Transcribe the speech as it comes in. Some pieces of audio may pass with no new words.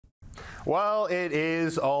Well, it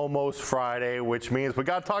is almost Friday, which means we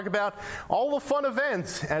got to talk about all the fun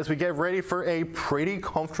events as we get ready for a pretty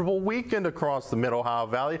comfortable weekend across the Mid Ohio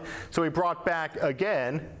Valley. So we brought back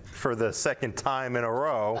again, for the second time in a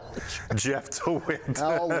row, Jeff DeWitt.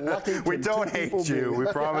 We don't hate you. We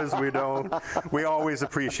promise we don't. We always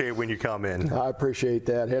appreciate when you come in. I appreciate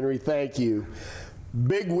that, Henry. Thank you.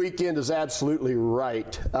 Big weekend is absolutely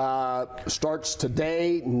right. Starts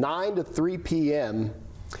today, 9 to 3 p.m.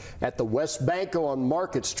 at the West Banco on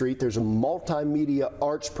Market Street. There's a multimedia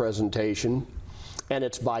arts presentation, and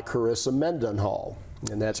it's by Carissa Mendenhall,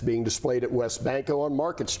 and that's being displayed at West Banco on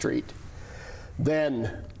Market Street.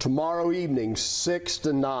 Then tomorrow evening, 6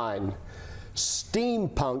 to 9,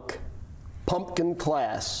 steampunk pumpkin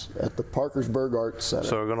class at the Parkersburg Arts Center.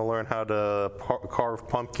 So we're going to learn how to carve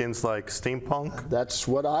pumpkins like steampunk? That's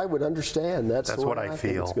what I would understand. That's what I feel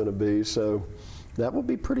think it's going to be. So that will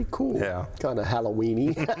be pretty cool. Yeah. Kind of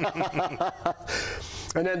Halloween-y.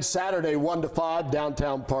 And then Saturday, 1 to 5,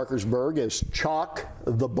 downtown Parkersburg is Chalk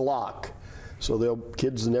the Block. So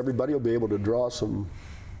kids and everybody will be able to draw some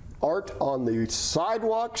art on the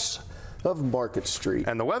sidewalks of Market Street.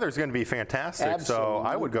 And the weather's going to be fantastic, Absolutely. So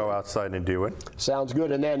I would go outside and do it. Sounds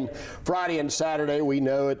good. And then Friday and Saturday, we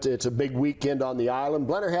know it's a big weekend on the island.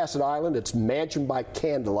 Blennerhassett Island, it's Mansion by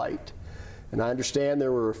Candlelight. And I understand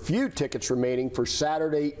there were a few tickets remaining for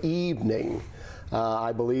Saturday evening.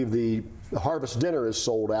 I believe the Harvest Dinner is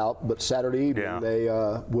sold out, but Saturday evening they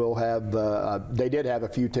will have, they did have a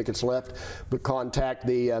few tickets left, but contact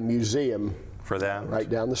the museum for that right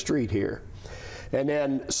down the street here. And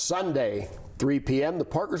then Sunday, 3 p.m., the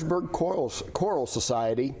Parkersburg Choral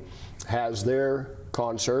Society has their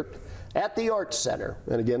concert at the Arts Center.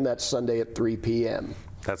 And again, that's Sunday at 3 p.m.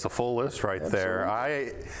 That's a full list right there.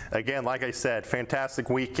 Again, like I said, fantastic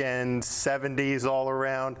weekend, 70s all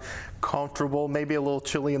around, comfortable, maybe a little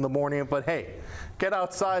chilly in the morning, but hey, get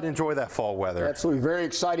outside, enjoy that fall weather. Absolutely. Very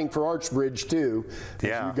exciting for Artsbridge, too. As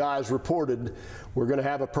you guys reported, we're going to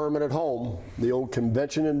have a permanent home, the old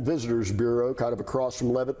Convention and Visitors Bureau, kind of across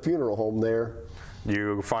from Levitt Funeral Home there.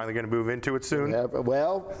 You finally going to move into it soon?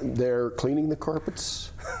 Well, they're cleaning the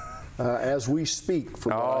carpets as we speak,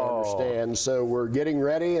 from what I understand. So we're getting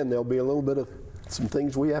ready, and there'll be a little bit of some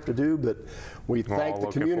things we have to do, but we thank the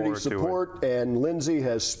community support, and Lindsay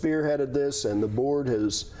has spearheaded this, and the board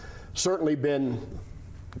has certainly been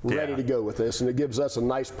ready to go with this, and it gives us a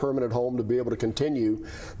nice permanent home to be able to continue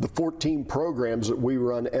the 14 programs that we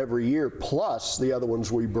run every year, plus the other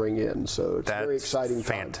ones we bring in. So it's very exciting.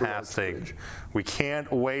 Fantastic. We can't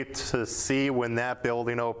wait to see when that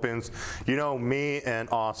building opens. You know, me and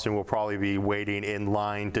Austin will probably be waiting in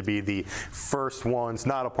line to be the first ones,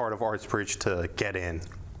 not a part of Artsbridge, to get in.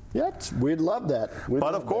 Yes, we'd love that.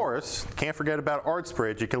 But of course, can't forget about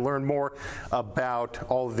Artsbridge. You can learn more about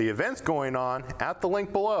all of the events going on at the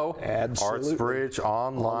link below,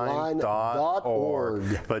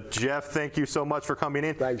 artsbridgeonline.org. But Jeff, thank you so much for coming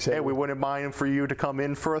in. Thanks, Hey, we wouldn't mind for you to come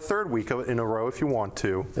in for a third week in a row if you want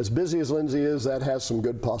to. As busy as Lindsay is, that has some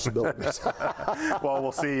good possibilities. Well,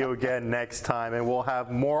 we'll see you again next time, and we'll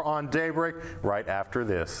have more on Daybreak right after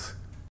this.